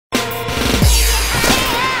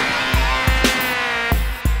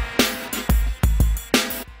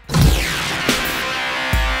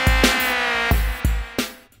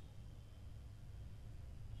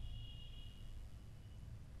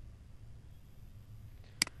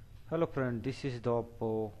Hello friend, this is the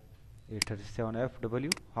Oppo A37fw.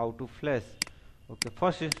 How to flash? Okay,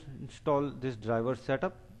 first install this driver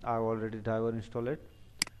setup. I already driver installed it,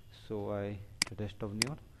 so I desktop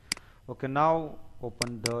new. Okay, now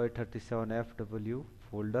open the A37fw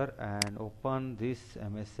folder and open this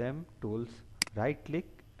MSM tools. Right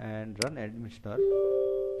click and run administer.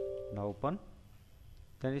 Now open.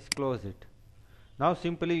 Then close it. Now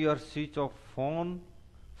simply your switch off phone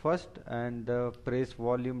first and press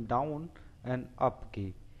volume down and up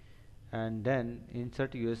key, and then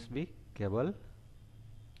insert USB cable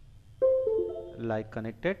like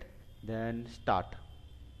connected, then start.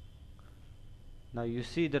 Now you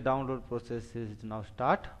see the download process is now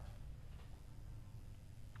start.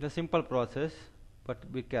 The simple process,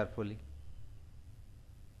 but be carefully.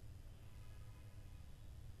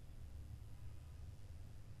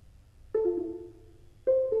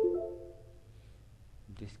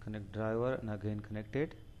 Disconnect driver and again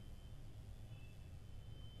connected.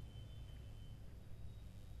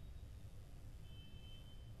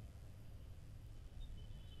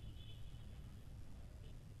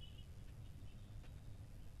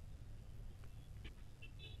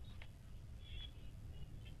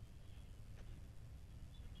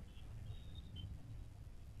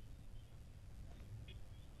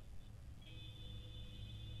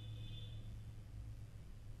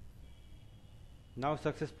 Now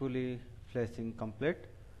successfully flashing complete.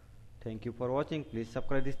 Thank you for watching. Please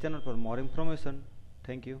subscribe this channel for more information.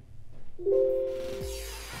 Thank you.